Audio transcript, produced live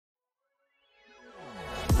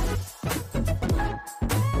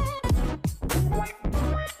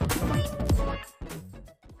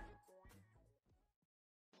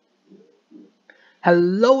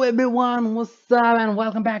Hello everyone, what's up and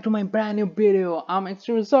welcome back to my brand new video. I'm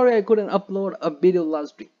extremely sorry I couldn't upload a video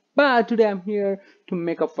last week, but today I'm here to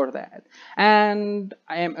make up for that. And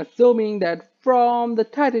I am assuming that from the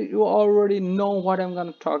title you already know what I'm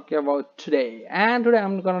gonna talk about today. And today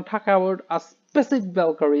I'm gonna talk about a specific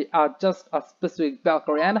Valkyrie, just a specific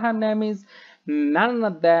Valkyrie, and her name is none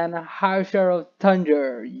other than Herrscher of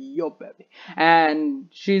Thunder, yo baby. And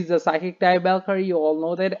she's a psychic type Valkyrie, you all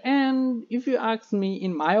know that. And if you ask me,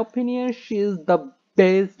 in my opinion, she is the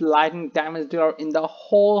best lightning damage dealer in the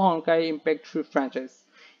whole Honkai Impact 3 franchise.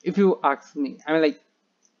 If you ask me, I mean, like,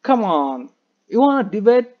 come on, you wanna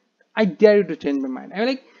debate? I dare you to change my mind. I mean,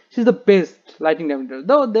 like, she's the best lightning damage dealer.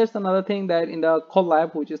 Though there's another thing that in the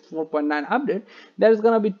collab, which is 4.9 update, there's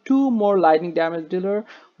gonna be two more lightning damage dealer,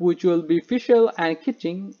 which will be Fischl and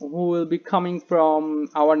Kitching, who will be coming from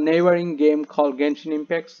our neighboring game called Genshin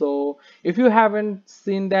Impact. So if you haven't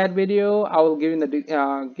seen that video, I will give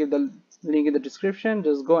the link in the description.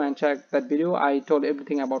 Just go and check that video. I told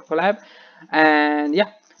everything about collab, and yeah,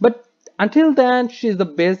 but until then, she's the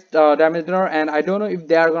best damage dealer, and I don't know if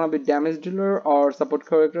they are gonna be damage dealer or support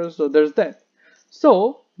characters, so there's that.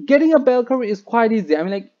 So getting a Valkyrie is quite easy. I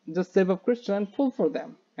mean, like, just save up crystal and pull for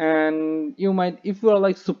them, and you might, if you are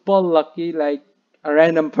like super lucky, like a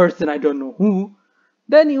random person, I don't know who,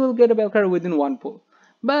 then you will get a Valkyrie within one pull.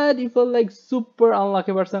 But if you're like super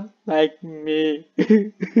unlucky person like me,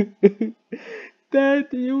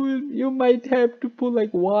 that you might have to pull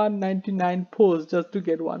like 199 pulls just to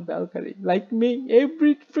get one Valkyrie. Like me,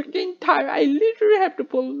 every freaking time I literally have to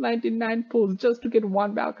pull 99 pulls just to get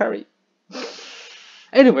one Valkyrie.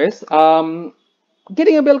 Anyways,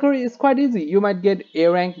 getting a Valkyrie is quite easy. You might get A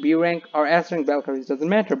rank, B rank, or S rank Valkyries, doesn't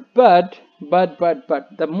matter. But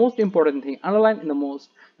the most important thing, underline in the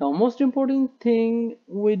most important thing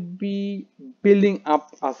would be building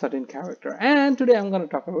up a certain character. And today I'm gonna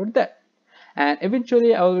talk about that. And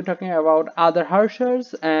eventually I will be talking about other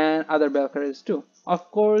Herschers and other Valkyries too.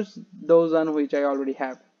 Of course, those on which I already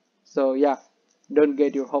have. So yeah, don't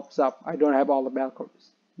get your hopes up. I don't have all the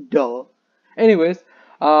Valkyries. Duh. Anyways,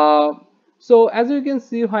 uh, so as you can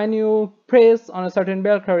see, when you press on a certain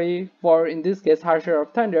Valkyrie, for in this case Herrscher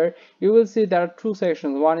of Thunder, you will see there are two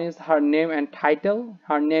sections. One is her name and title.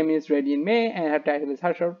 Her name is Radiant May and her title is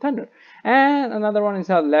Herrscher of Thunder. And another one is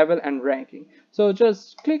her level and ranking. So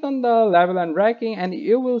just click on the level and ranking and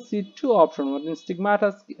you will see two options. One is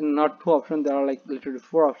Stigmata, not two options, there are like literally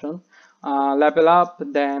four options. Level up,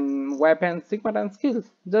 then weapon, stigmata, and skills.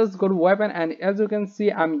 Just go to weapon, and as you can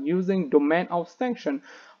see, I'm using Domain of Sanction,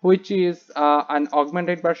 which is an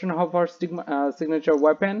augmented version of our signature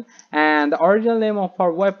weapon, and the original name of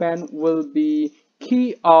our weapon will be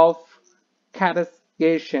Key of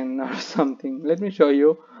Castigation or something. Let me show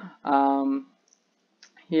you.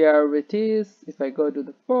 Here it is. If I go to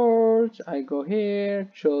the forge, I go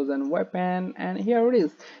here, chosen weapon, and here it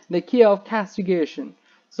is, the Key of Castigation.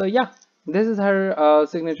 So yeah, this is her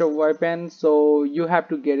signature weapon, so you have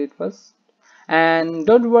to get it first. And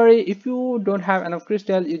don't worry if you don't have enough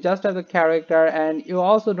crystal, you just have the character, and you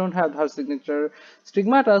also don't have her signature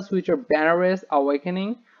stigmatas, which are Bannerless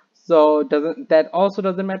Awakening. So that also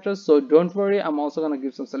doesn't matter, so don't worry, I'm also gonna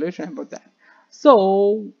give some solution about that.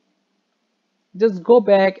 So just go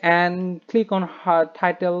back and click on her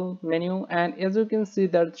title menu, and as you can see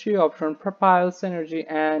there are three options: profile, synergy,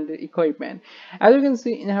 and equipment. As you can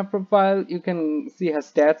see in her profile, you can see her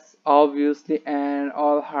stats obviously, and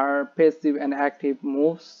all her passive and active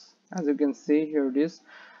moves. As you can see, here it is.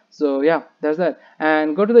 So yeah, that's that.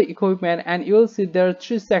 And go to the equipment and you will see there are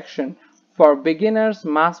three sections: for beginners,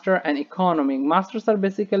 master, and economy. Masters are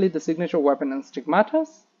basically the signature weapon and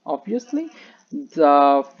stigmatas, obviously.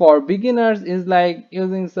 The for beginners is like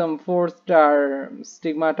using some 4-star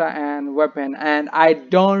stigmata and weapon, and I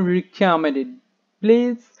don't recommend it.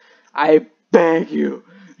 Please, I beg you,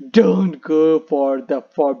 don't go for the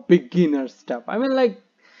for beginner stuff. I mean, like,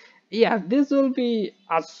 yeah, this will be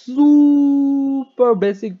a super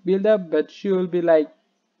basic build up, but she will be like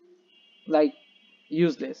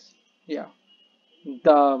useless. Yeah,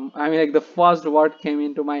 I mean, like, the first word came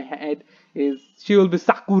into my head is she will be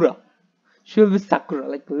Sakura. She will be Sakura,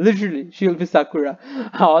 like literally, she will be Sakura.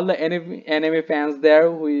 All the anime fans there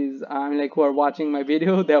who is, I mean, like, who are watching my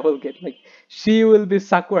video, they will get like, she will be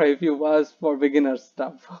Sakura if you was for beginner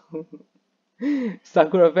stuff.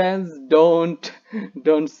 Sakura fans,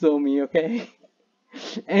 don't sue me, okay?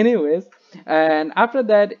 Anyways, and after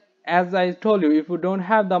that, as I told you, if you don't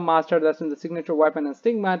have the master that's in the signature weapon and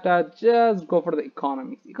stigmata, just go for the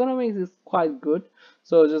economics. Economics is quite good,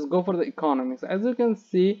 so just go for the economics. As you can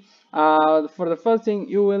see, for the first thing,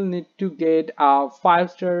 you will need to get a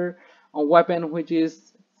 5-star a weapon which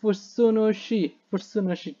is Fusunoshi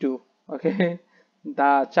 2. Okay,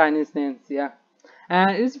 the Chinese names, yeah.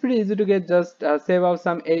 And it's pretty easy to get. Just save up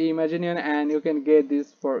some A Imagination and you can get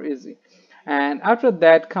this for easy. And after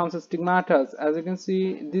that comes the stigmatas. As you can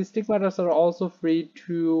see, these stigmatas are also free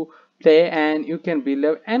to play and you can build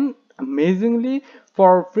up. And amazingly,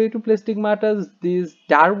 for free to play stigmatas, these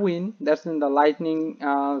Darwin, that's in the lightning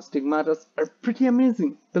stigmatas, are pretty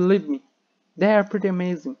amazing. Believe me, they are pretty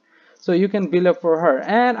amazing. So you can build up for her,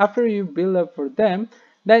 and after you build up for them,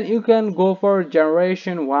 then you can go for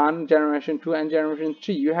generation 1, generation 2, and generation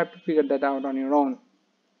 3. You have to figure that out on your own.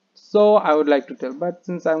 So I would like to tell, but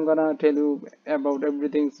since I'm gonna tell you about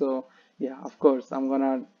everything, so yeah, of course I'm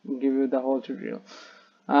gonna give you the whole tutorial.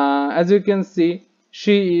 As you can see,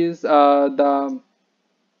 she is the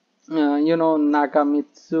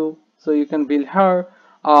Nakamitsu, so you can build her,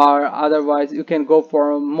 or otherwise you can go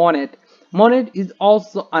for Monet. Monet is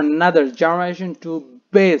also another generation 2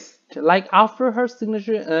 best. Like after her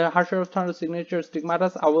signature, Herrscher of Thunder signature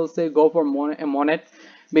stigmatas, I will say go for Monet,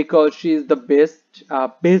 because she is the best,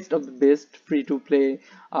 best of the best free to play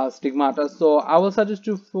stigmata. So I will suggest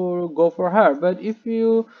you for go for her. But if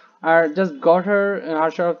you are just got her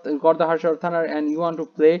got the Herrscher of Thunder and you want to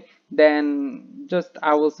play, then just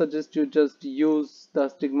I will suggest you just use the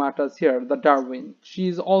stigmatas here, the Darwin. She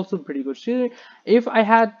is also pretty good. She, if I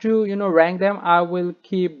had to rank them, I will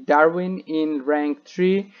keep Darwin in rank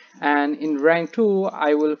 3, and in rank 2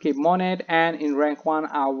 I will keep Monet, and in rank 1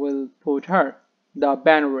 I will put her, the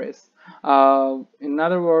Banneress. In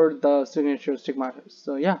other words, the signature stigmatas.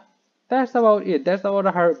 So yeah, that's about it. That's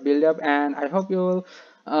about her build up, and I hope you will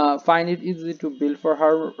find it easy to build for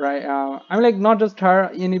her, right? I'm like, not just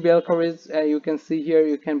her, any Valkyries you can see here,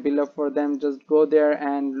 you can build up for them. Just go there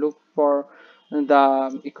and look for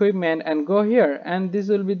the equipment and go here, and this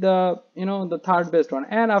will be the the third best one.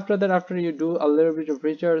 And after that, after you do a little bit of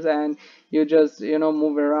research and you just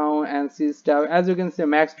move around and see stuff, as you can see,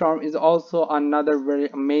 Max Storm is also another very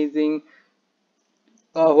amazing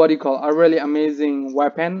what do you call, a really amazing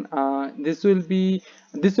weapon. This will be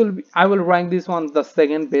I will rank this one the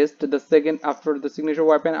second best, the second after the signature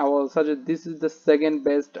weapon. I will suggest this is the second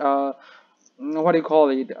best what do you call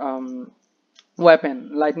it, weapon,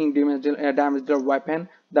 lightning damage weapon,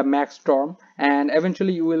 the Max Storm, and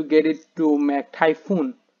eventually you will get it to Mac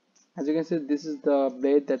Typhoon. As you can see, this is the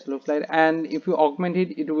blade that looks like, and if you augment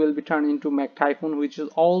it, it will be turned into Mac Typhoon, which is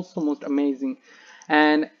also most amazing.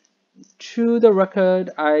 And to the record,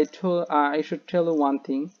 I should tell you one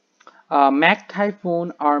thing. Mac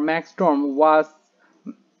Typhoon or Mac Storm was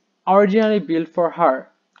originally built for her.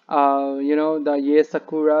 The Ye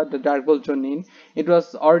Sakura, the Dark Bolt Jonin. It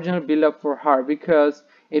was originally built up for her because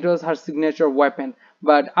it was her signature weapon.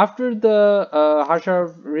 But after the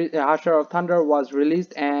Herrscher of Thunder was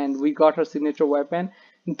released and we got her signature weapon,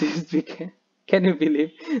 this became, can you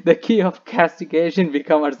believe, the key of castigation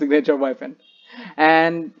become her signature weapon.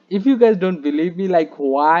 And if you guys don't believe me, like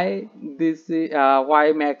why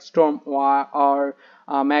why Mac Storm or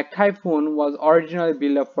Mac Typhoon was originally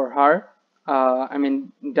built up for her, I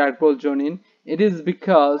mean Dark Bolt Jonin, it is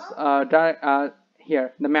because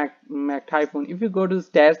here the Mac Typhoon, if you go to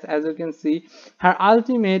stats, as you can see, her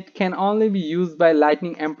ultimate can only be used by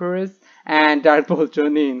Lightning Empress and Dark Bolt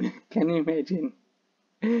Jonin. Can you imagine?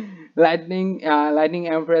 Lightning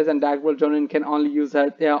Empress and Dark Bolt Jonin can only use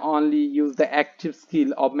only use the active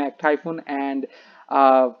skill of Mac Typhoon and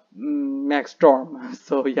Mac Storm.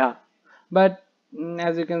 So yeah, but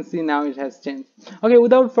as you can see now it has changed. Okay,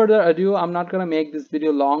 without further ado, I'm not gonna make this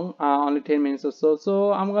video long, only 10 minutes or so.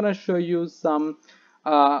 So I'm gonna show you some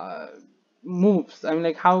uh, moves. I mean,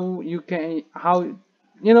 like how you can, how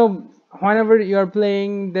whenever you're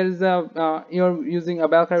playing, there's a you're using a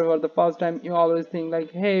Valkyrie for the first time, you always think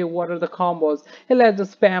like, hey, what are the combos? Hey, let's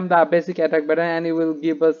just spam the basic attack button and it will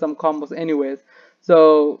give us some combos anyways.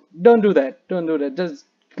 So don't do that, don't do that. Just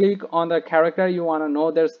click on the character you want to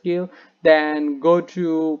know their skill, then go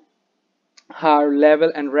to her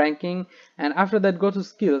level and ranking, and after that go to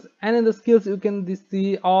skills, and in the skills you can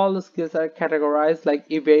see all the skills are categorized like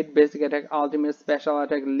evade, basic attack, ultimate, special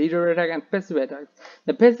attack, leader attack, and passive attacks.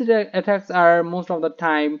 The passive attacks are most of the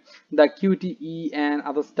time the QTE and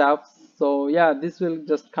other stuff. So yeah, this will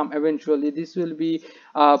just come eventually. This will be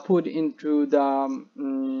put into the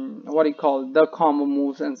what do you call, the combo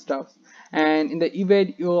moves and stuff. And in the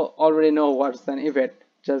evade, you already know what's an evade,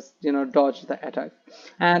 just dodge the attack.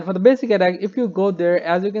 And for the basic attack, if you go there,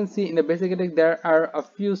 as you can see in the basic attack, there are a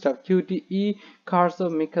few stuff: QTE, Curse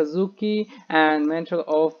of Mikazuki, and Mantle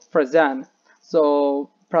of Prajna.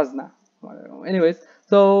 So Prajna, anyways,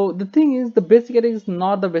 So the thing is, the basic attack is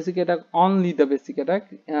not the basic attack, only the basic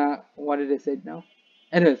attack. What did I say now?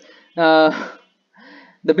 Anyways, uh,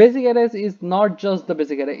 the basic attack is not just the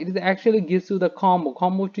basic attack. It is actually gives you the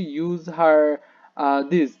combo to use her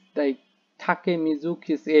this like Take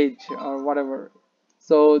Mizuki's Age or whatever.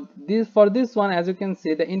 So this for this one, as you can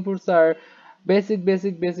see, the inputs are basic.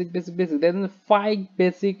 Then 5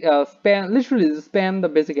 basic spam, literally spam the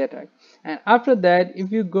basic attack. And after that,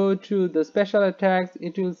 if you go to the special attacks,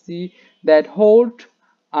 it will see that hold.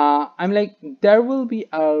 I'm like there will be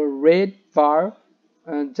a red bar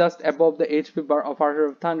just above the HP bar of Herrscher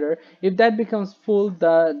of Thunder. If that becomes full,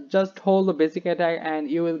 the just hold the basic attack and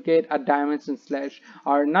you will get a dimension slash,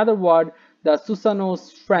 or another word, the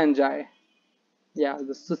Susanoo's Frangi. Yeah,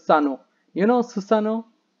 the Susano. You know Susano?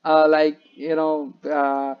 Like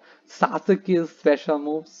Sasuke's special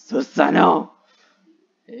move, Susano.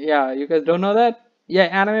 Yeah, you guys don't know that? Yeah,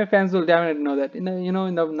 anime fans will definitely know that. In the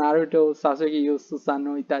Naruto, Sasuke used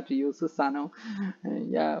Susanoo, Itachi used Susanoo.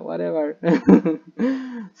 Yeah, whatever.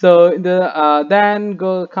 So then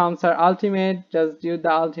comes her ultimate. Just use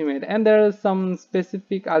the ultimate, and there are some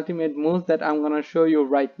specific ultimate moves that I'm gonna show you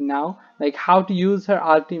right now, like how to use her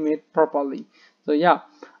ultimate properly. So yeah,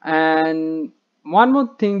 and one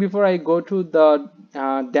more thing before I go to the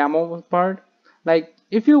demo part, like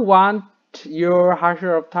if you want your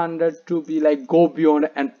Herrscher of Thunder to be like go beyond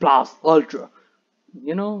and plus ultra,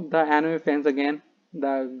 the anime fans again,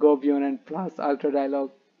 the go beyond and plus ultra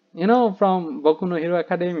dialogue, from Boku no Hero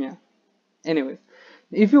Academia. Anyways,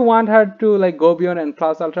 if you want her to like go beyond and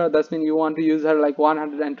plus ultra, that's mean you want to use her like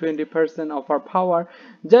 120% of her power.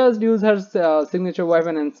 Just use her signature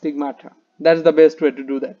weapon and stigmata. That's the best way to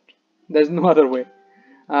do that. There's no other way.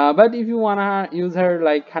 But if you wanna use her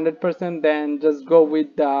like 100%, then just go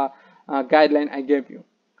with the guideline I gave you.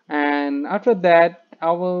 And after that,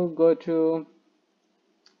 I will go to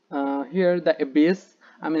here the abyss.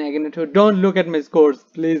 I mean, again, don't look at my scores,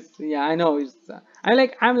 please. Yeah, I know it's.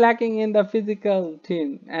 I'm lacking in the physical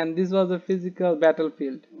team, and this was a physical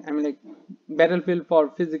battlefield. I mean, like battlefield for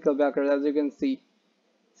physical backers, as you can see.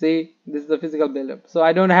 See, this is the physical build-up. So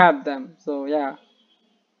I don't have them. So yeah,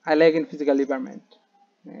 I lack in physical department.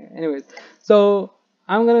 Anyways, so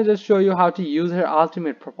I'm gonna just show you how to use her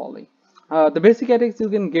ultimate properly. The basic attacks you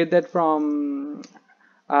can get that from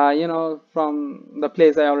from the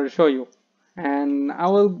place I already show you, and I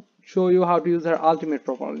will show you how to use her ultimate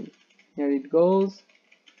properly. Here it goes.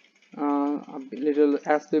 A little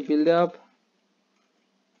SP build up,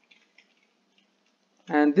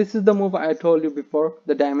 and this is the move I told you before,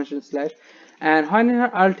 the dimension slash. And when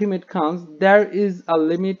her ultimate comes, there is a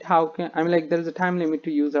limit. There is a time limit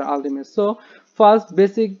to use her ultimate. So first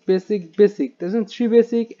basic. There's 3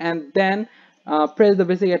 basic, and then press the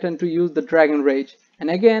basic button to use the dragon rage,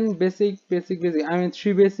 and again basic. 3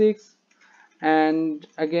 basics, and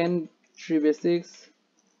again 3 basics,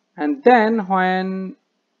 and then when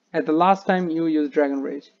at the last time you use dragon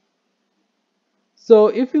rage. So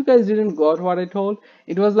if you guys didn't got what I told,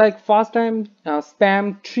 it was like first time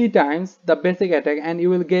spam 3 times the basic attack and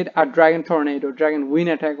you will get a dragon tornado, dragon wind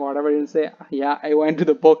attack, whatever you say. Yeah, I went to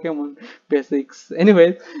the Pokemon basics.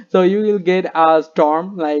 Anyways, so you will get a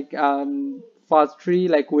storm, like first 3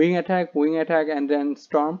 like wing attack, and then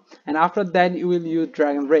storm, and after that you will use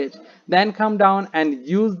dragon rage. Then come down and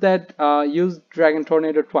use that use dragon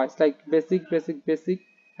tornado twice, like basic,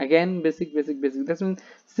 again basic. That means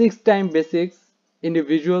 6 times basics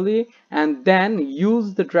individually, and then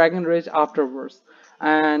use the dragon rage afterwards.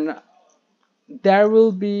 And there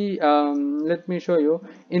will be let me show you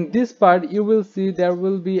in this part. You will see there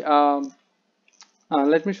will be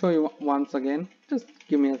let me show you once again, just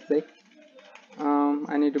give me a sec.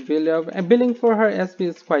 I need to build up, and building for her SP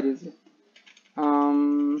is quite easy.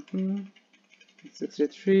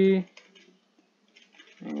 63,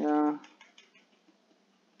 yeah,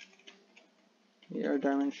 here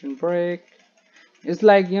dimension break. It's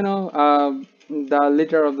like the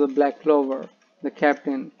leader of the black clover, the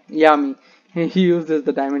captain Yami. He uses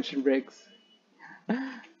the dimension breaks.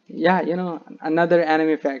 Yeah, another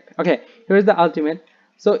anime fact. Okay, here's the ultimate.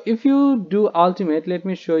 So if you do ultimate, let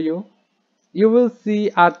me show you. You will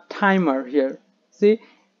see a timer here. See,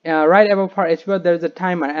 right above her HP bar there is a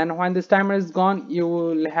timer, and when this timer is gone, you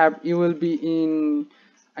will be in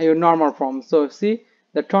your normal form. So see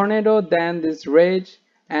the tornado, then this rage,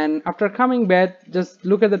 and after coming back, just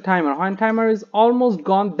look at the timer. When timer is almost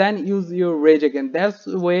gone, then use your rage again. That's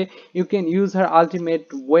the way you can use her ultimate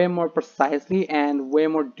way more precisely and way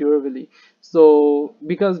more durably. So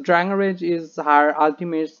because dragon rage is her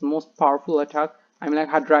ultimate's most powerful attack, I mean like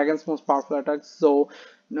her dragon's most powerful attack. So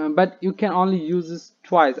but you can only use this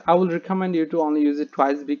twice. I will recommend you to only use it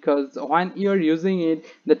twice, because when you're using it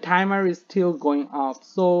the timer is still going up.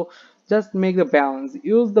 So just make the balance.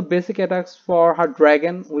 Use the basic attacks for her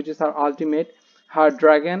dragon, which is her ultimate, her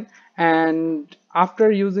dragon, and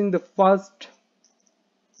after using the first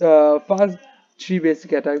three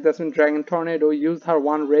basic attacks, that's when Dragon Tornado, use her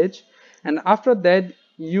one rage, and after that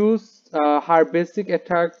use her basic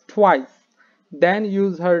attack twice, then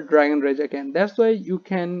use her Dragon Rage again. That's why you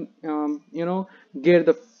can get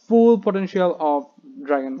the full potential of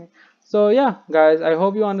Dragon Mage. So yeah guys, I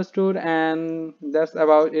hope you understood, and that's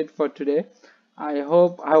about it for today. I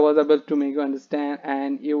hope I was able to make you understand,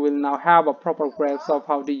 and you will now have a proper grasp of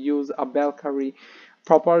how to use a Valkyrie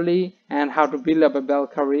properly and how to build up a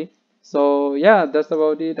Valkyrie. So yeah, that's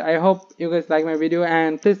about it. I hope you guys like my video,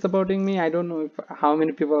 and please supporting me. I don't know if how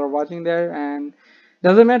many people are watching there, and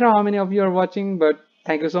doesn't matter how many of you are watching, but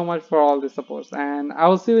thank you so much for all the support, and I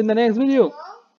will see you in the next video.